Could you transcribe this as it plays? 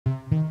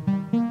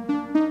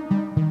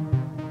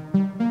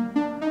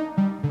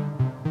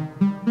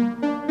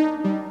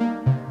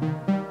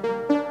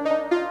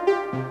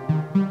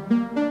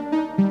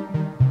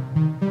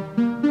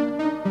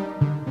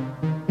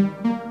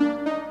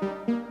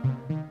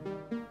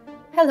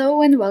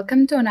Hello and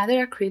welcome to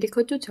another acrylic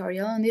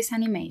tutorial on this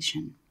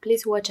animation.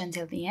 Please watch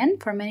until the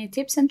end for many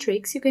tips and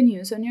tricks you can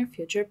use on your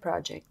future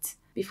projects.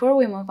 Before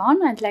we move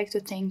on, I'd like to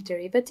thank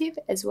Derivative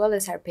as well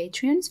as our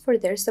Patreons for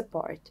their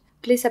support.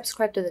 Please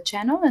subscribe to the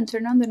channel and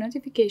turn on the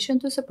notification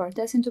to support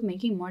us into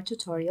making more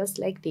tutorials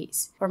like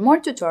these. For more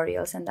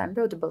tutorials and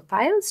downloadable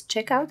files,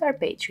 check out our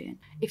Patreon.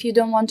 If you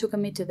don't want to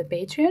commit to the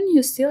Patreon,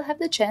 you still have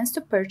the chance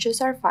to purchase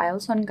our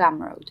files on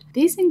Gumroad.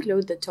 These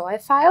include the TOE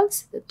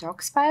files, the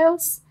TOX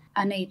files,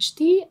 an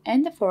HD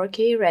and a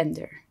 4K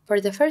render. For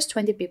the first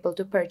 20 people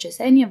to purchase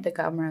any of the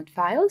Gumroad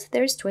files,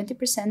 there's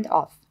 20%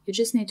 off. You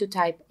just need to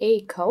type A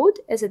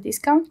code as a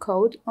discount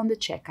code on the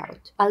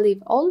checkout. I'll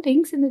leave all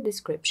links in the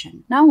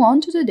description. Now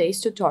on to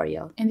today's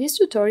tutorial. In this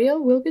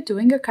tutorial, we'll be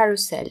doing a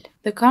carousel.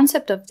 The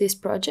concept of this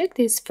project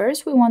is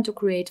first we want to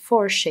create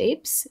 4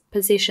 shapes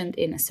positioned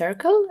in a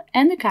circle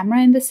and the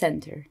camera in the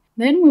center.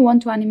 Then we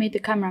want to animate the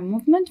camera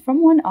movement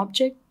from one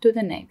object to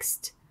the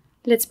next.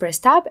 Let's press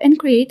Tab and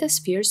create a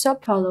sphere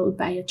sub followed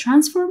by a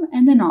transform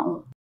and a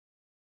null.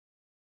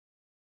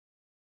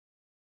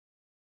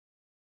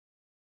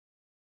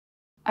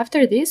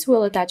 After this,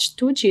 we'll attach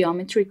 2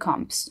 geometry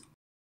comps.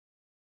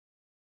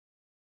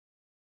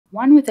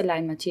 One with a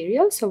line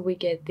material, so we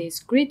get this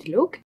grid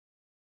look,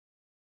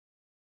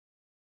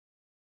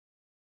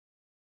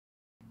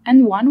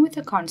 and one with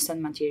a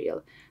constant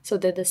material, so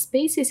that the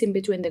spaces in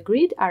between the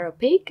grid are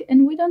opaque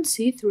and we don't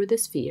see through the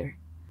sphere.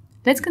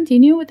 Let's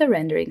continue with the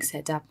rendering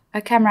setup.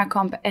 A camera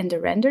comp and a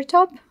render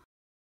top,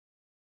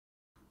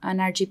 an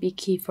RGB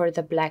key for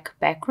the black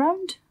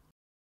background,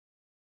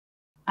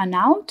 an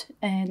out,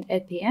 and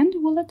at the end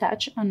we'll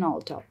attach a null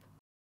top.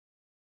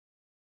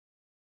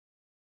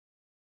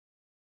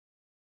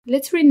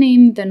 Let's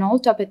rename the null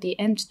top at the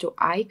end to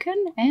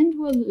icon and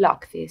we'll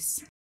lock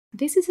this.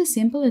 This is a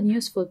simple and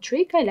useful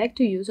trick I like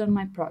to use on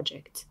my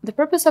project. The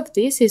purpose of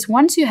this is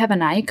once you have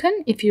an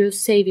icon, if you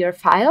save your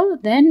file,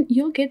 then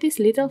you'll get this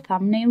little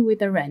thumbnail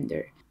with a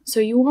render. So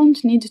you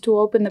won't need to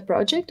open the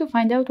project to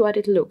find out what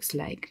it looks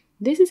like.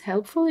 This is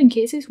helpful in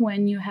cases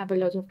when you have a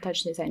lot of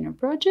TouchDesigner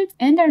projects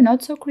and are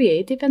not so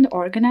creative and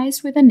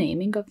organized with the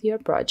naming of your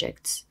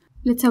projects.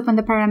 Let's open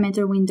the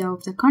parameter window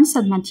of the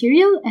constant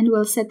material and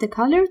we'll set the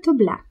color to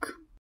black.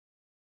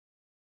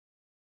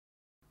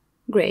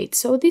 Great,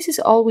 so this is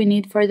all we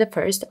need for the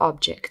first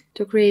object.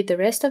 To create the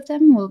rest of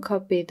them, we'll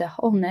copy the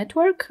whole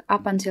network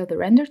up until the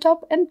render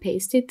top and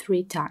paste it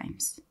 3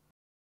 times.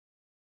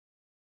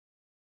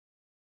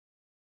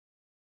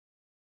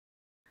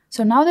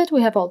 So now that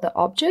we have all the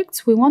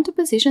objects, we want to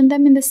position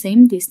them in the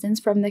same distance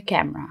from the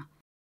camera.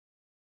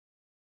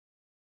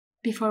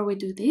 Before we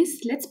do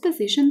this, let's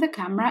position the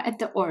camera at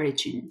the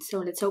origin. So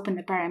let's open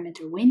the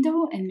parameter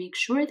window and make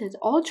sure that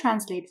all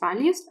translate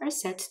values are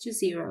set to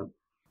 0.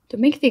 To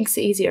make things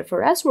easier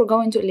for us, we're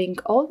going to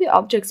link all the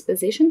objects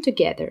positioned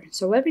together.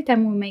 So every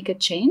time we make a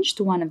change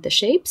to one of the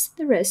shapes,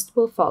 the rest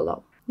will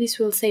follow. This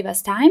will save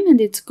us time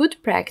and it's good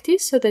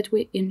practice so that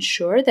we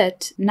ensure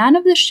that none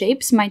of the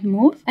shapes might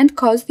move and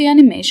cause the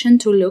animation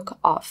to look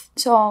off.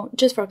 So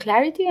just for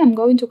clarity, I'm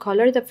going to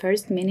color the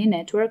first mini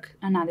network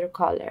another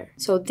color.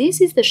 So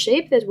this is the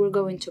shape that we're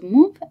going to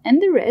move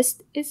and the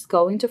rest is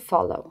going to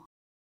follow.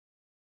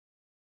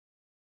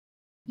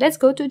 Let's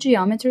go to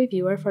Geometry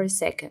Viewer for a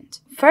second.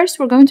 First,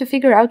 we're going to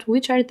figure out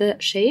which are the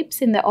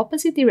shapes in the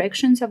opposite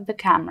directions of the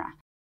camera.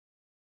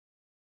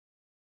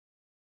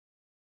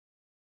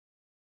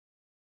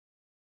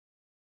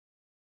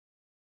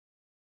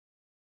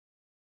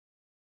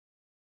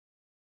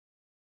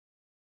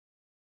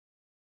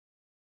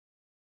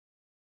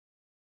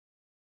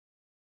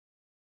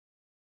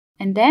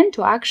 And then,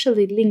 to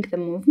actually link the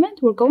movement,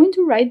 we're going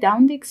to write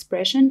down the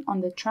expression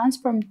on the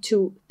transform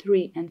 2,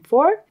 3, and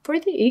 4 for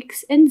the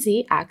x and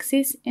z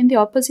axis in the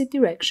opposite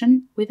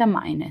direction with a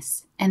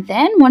minus. And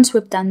then, once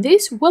we've done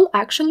this, we'll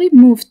actually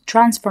move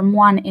transform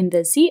 1 in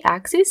the z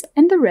axis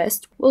and the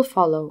rest will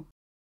follow.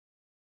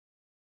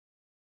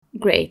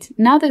 Great,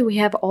 now that we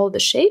have all the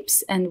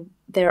shapes and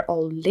they're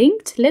all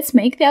linked, let's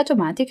make the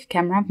automatic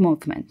camera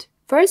movement.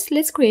 First,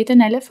 let's create an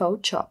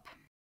LFO chop.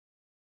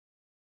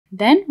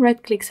 Then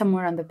right-click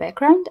somewhere on the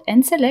background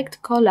and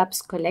select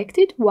Collapse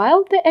Collected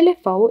while the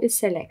LFO is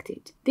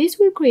selected. This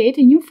will create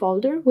a new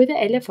folder with the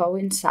LFO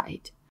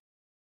inside.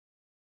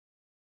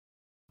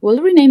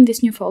 We'll rename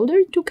this new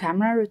folder to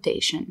Camera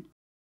Rotation.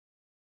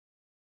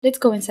 Let's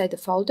go inside the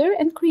folder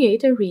and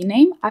create a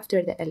rename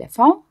after the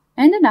LFO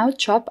and an out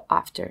chop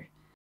after.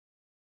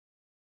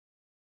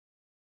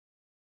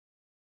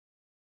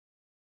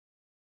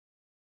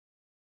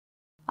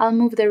 I'll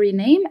move the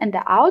rename and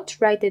the out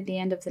right at the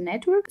end of the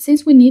network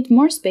since we need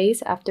more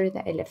space after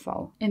the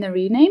LFO. In the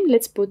rename,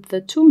 let's put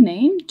the to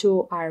name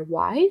to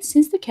RY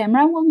since the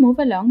camera will move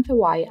along the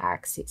Y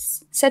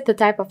axis. Set the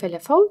type of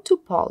LFO to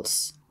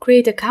pulse.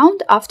 Create a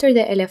count after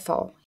the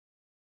LFO.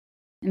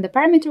 In the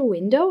parameter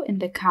window, in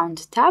the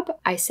Count tab,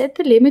 I set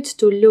the limit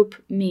to loop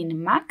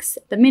min max,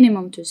 the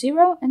minimum to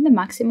 0 and the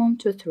maximum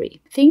to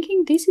 3,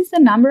 thinking this is the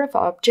number of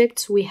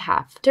objects we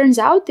have. Turns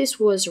out this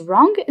was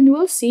wrong and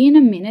we'll see in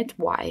a minute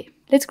why.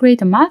 Let's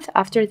create a math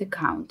after the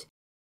count.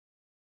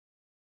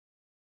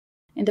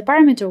 In the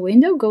parameter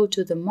window, go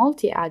to the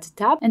Multi-Add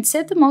tab and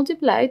set the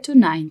multiply to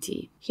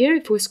 90. Here,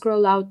 if we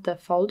scroll out the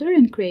folder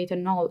and create a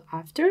null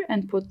after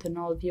and put the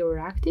null viewer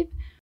active,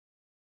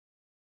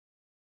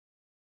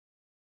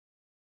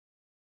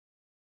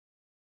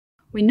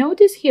 we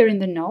notice here in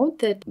the node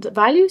that the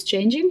value is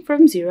changing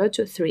from 0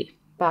 to 3.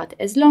 But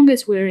as long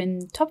as we're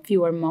in top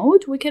viewer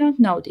mode, we cannot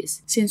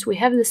notice, since we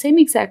have the same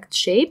exact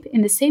shape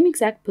in the same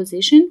exact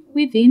position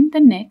within the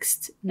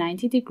next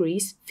 90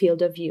 degrees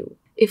field of view.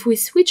 If we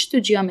switch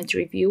to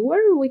Geometry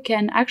Viewer, we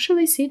can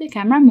actually see the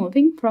camera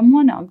moving from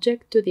one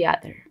object to the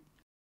other.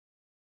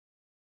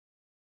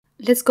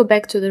 Let's go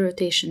back to the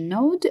rotation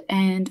node,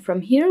 and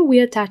from here we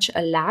attach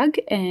a lag,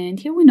 and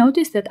here we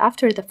notice that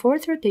after the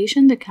fourth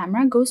rotation the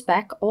camera goes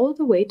back all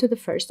the way to the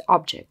first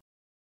object.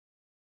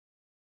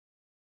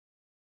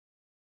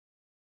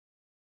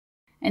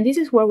 And this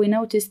is where we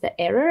notice the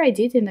error I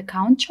did in the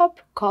count chop,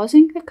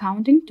 causing the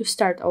counting to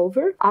start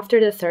over after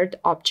the third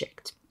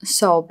object.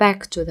 So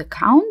back to the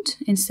count,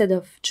 instead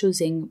of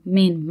choosing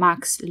min,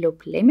 max,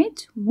 loop,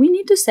 limit, we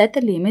need to set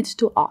the limit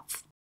to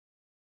off.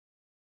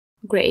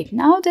 Great,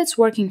 now that's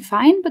working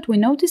fine, but we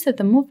notice that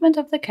the movement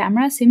of the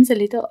camera seems a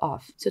little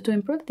off. So to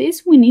improve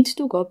this, we need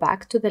to go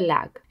back to the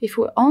lag. If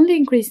we only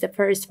increase the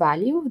first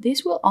value,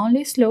 this will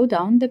only slow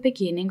down the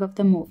beginning of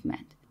the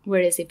movement.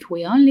 Whereas if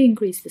we only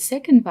increase the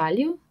second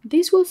value,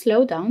 this will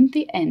slow down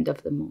the end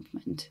of the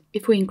movement.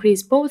 If we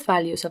increase both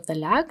values of the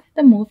lag,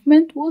 the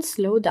movement will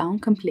slow down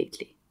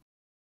completely.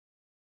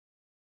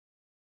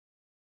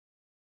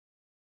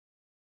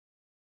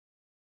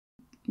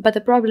 But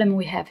the problem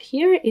we have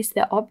here is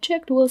the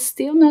object will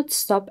still not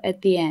stop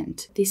at the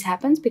end. This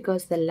happens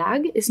because the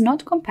lag is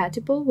not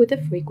compatible with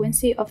the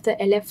frequency of the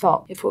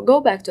LFO. If we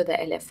go back to the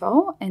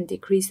LFO and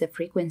decrease the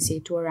frequency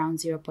to around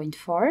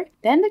 0.4,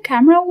 then the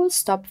camera will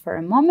stop for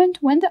a moment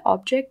when the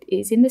object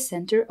is in the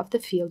center of the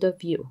field of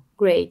view.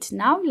 Great,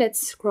 now let's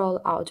scroll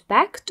out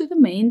back to the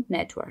main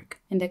network.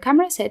 In the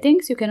camera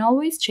settings, you can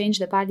always change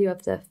the value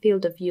of the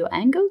field of view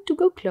angle to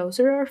go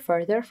closer or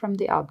further from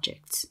the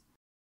objects.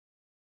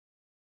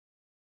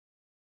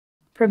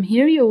 From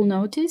here you will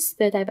notice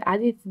that I've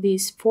added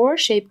these 4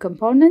 shape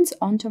components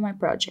onto my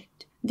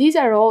project. These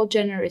are all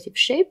generative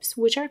shapes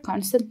which are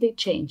constantly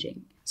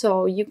changing.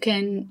 So you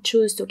can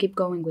choose to keep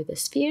going with the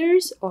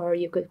spheres, or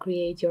you could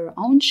create your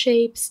own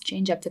shapes,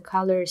 change up the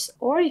colors,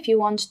 or if you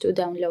want to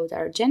download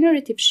our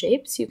generative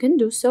shapes, you can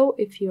do so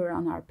if you're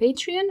on our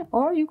Patreon,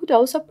 or you could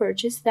also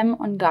purchase them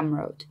on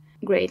Gumroad.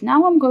 Great,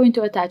 now I'm going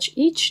to attach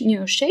each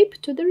new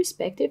shape to the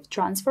respective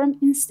transform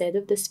instead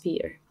of the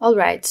sphere.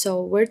 Alright,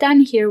 so we're done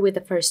here with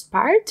the first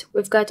part.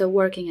 We've got a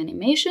working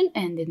animation,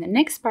 and in the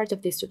next part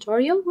of this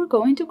tutorial we're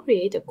going to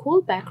create a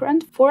cool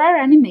background for our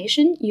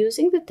animation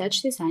using the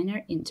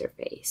TouchDesigner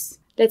interface.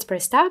 Let's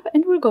press tab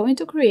and we're going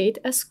to create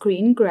a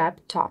screen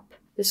grab top.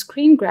 The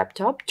screen grab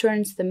top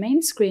turns the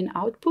main screen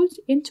output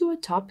into a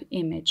top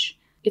image.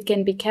 It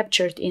can be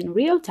captured in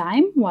real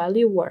time while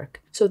you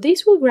work, so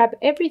this will grab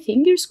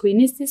everything your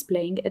screen is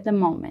displaying at the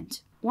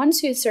moment.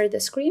 Once you insert the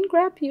screen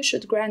grab, you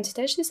should grant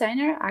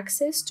TouchDesigner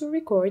access to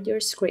record your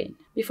screen.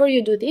 Before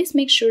you do this,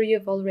 make sure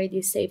you've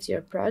already saved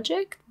your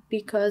project,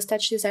 because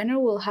TouchDesigner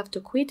will have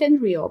to quit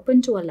and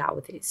reopen to allow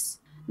this.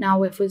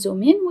 Now if we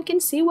zoom in, we can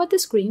see what the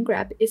screen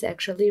grab is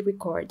actually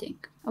recording.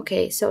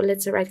 Okay, so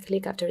let's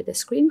right-click after the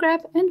screen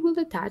grab and we'll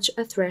attach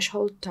a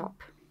threshold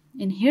top.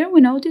 In here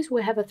we notice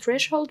we have a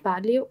threshold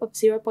value of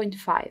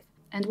 0.5,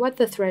 and what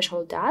the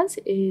threshold does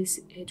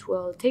is it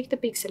will take the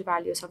pixel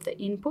values of the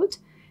input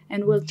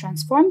and will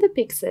transform the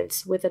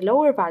pixels with a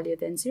lower value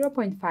than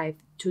 0.5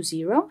 to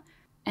 0,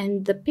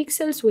 and the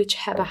pixels which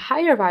have a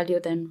higher value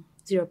than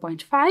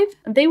 0.5,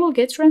 they will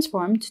get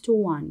transformed to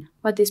 1.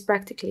 What this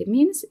practically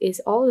means is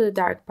all the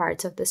dark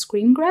parts of the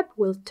screen grab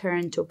will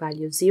turn to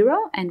value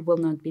 0 and will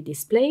not be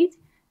displayed,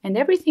 and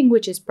everything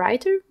which is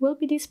brighter will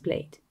be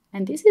displayed.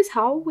 And this is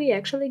how we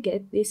actually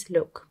get this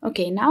look.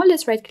 Okay, now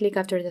let's right-click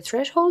after the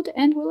threshold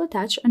and we'll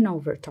attach an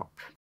overtop.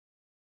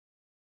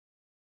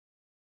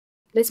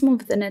 Let's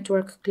move the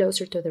network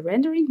closer to the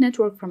rendering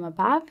network from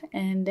above,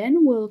 and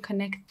then we'll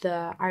connect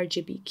the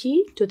RGB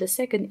key to the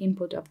second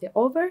input of the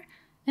over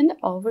and the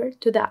over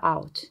to the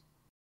out.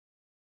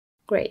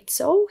 Great,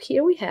 so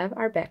here we have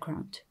our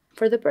background.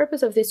 For the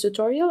purpose of this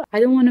tutorial, I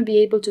don't want to be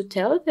able to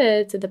tell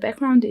that the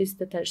background is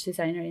the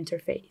TouchDesigner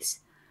interface.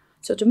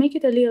 So to make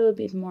it a little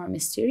bit more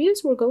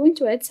mysterious, we're going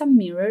to add some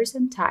mirrors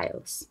and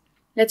tiles.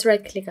 Let's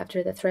right-click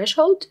after the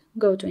threshold,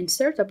 go to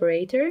Insert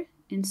Operator,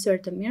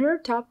 insert a mirror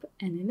top,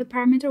 and in the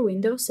parameter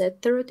window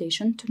set the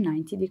rotation to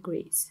 90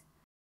 degrees.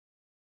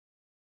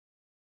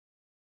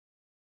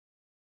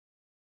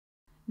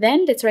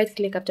 Then let's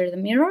right-click after the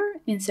mirror,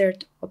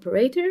 insert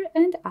Operator,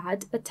 and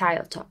add a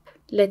tile top.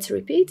 Let's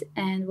repeat,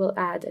 and we'll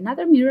add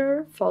another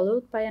mirror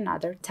followed by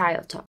another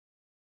tile top.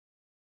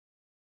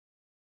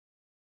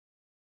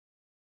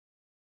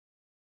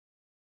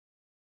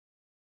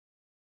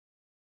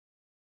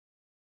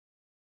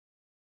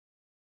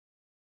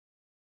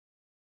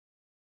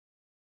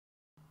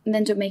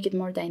 Then to make it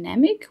more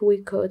dynamic, we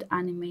could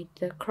animate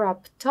the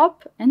crop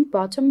top and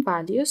bottom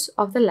values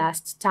of the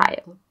last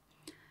tile.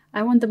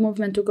 I want the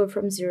movement to go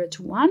from 0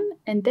 to 1,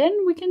 and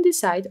then we can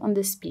decide on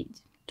the speed.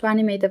 To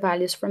animate the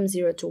values from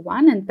 0 to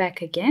 1 and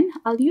back again,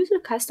 I'll use a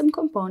custom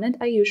component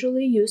I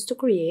usually use to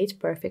create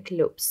perfect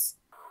loops.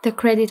 The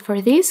credit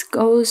for this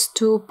goes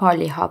to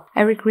Polyhop.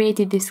 I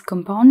recreated this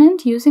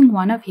component using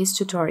one of his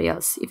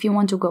tutorials. If you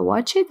want to go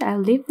watch it, I'll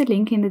leave the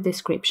link in the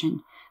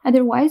description.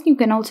 Otherwise, you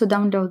can also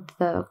download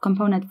the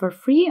component for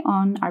free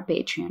on our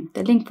Patreon.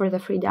 The link for the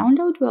free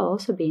download will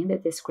also be in the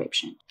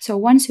description. So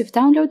once you've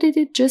downloaded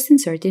it, just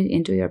insert it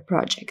into your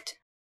project.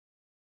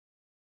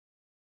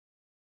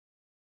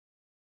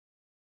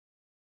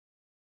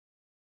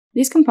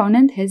 This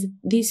component has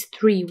these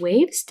 3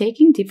 waves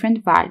taking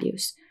different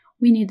values.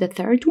 We need a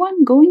third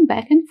one going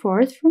back and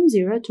forth from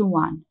 0 to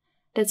 1.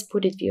 Let's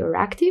put it viewer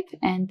active,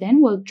 and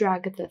then we'll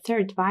drag the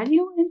third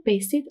value and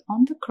paste it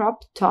on the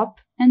crop top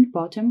and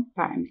bottom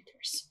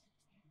parameters.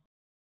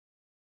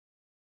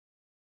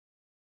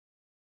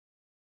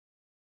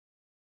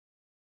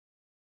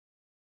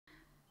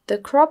 The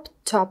crop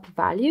top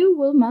value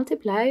will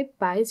multiply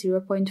by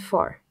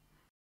 0.4.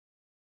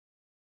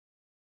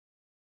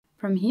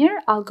 From here,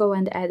 I'll go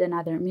and add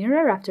another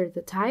mirror after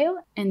the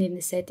tile, and in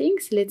the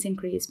settings, let's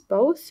increase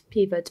both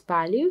pivot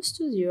values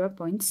to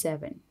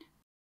 0.7.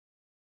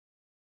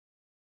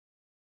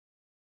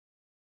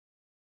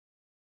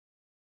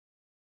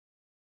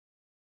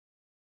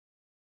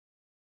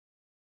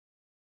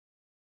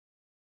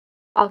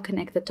 I'll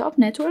connect the top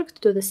network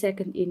to the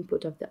second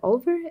input of the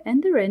over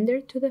and the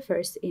render to the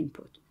first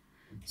input.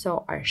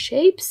 So our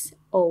shapes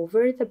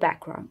over the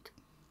background.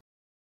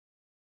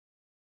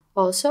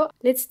 Also,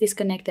 let's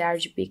disconnect the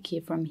RGB key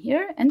from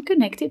here and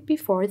connect it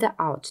before the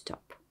out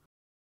top.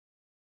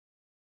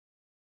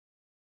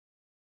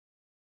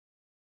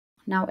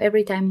 Now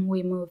every time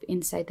we move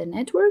inside the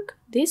network,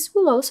 this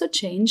will also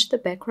change the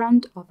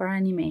background of our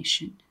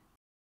animation.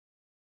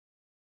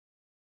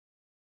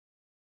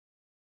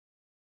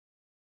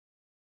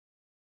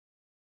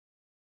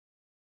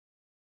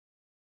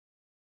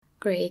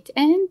 Great,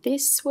 and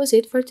this was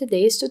it for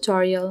today's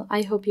tutorial.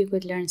 I hope you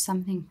could learn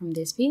something from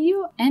this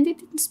video and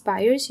it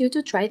inspires you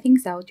to try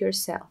things out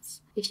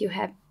yourselves. If you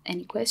have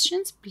any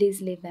questions,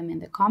 please leave them in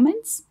the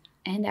comments,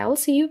 and I will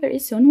see you very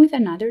soon with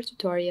another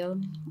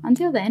tutorial.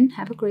 Until then,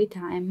 have a great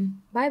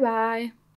time. Bye bye!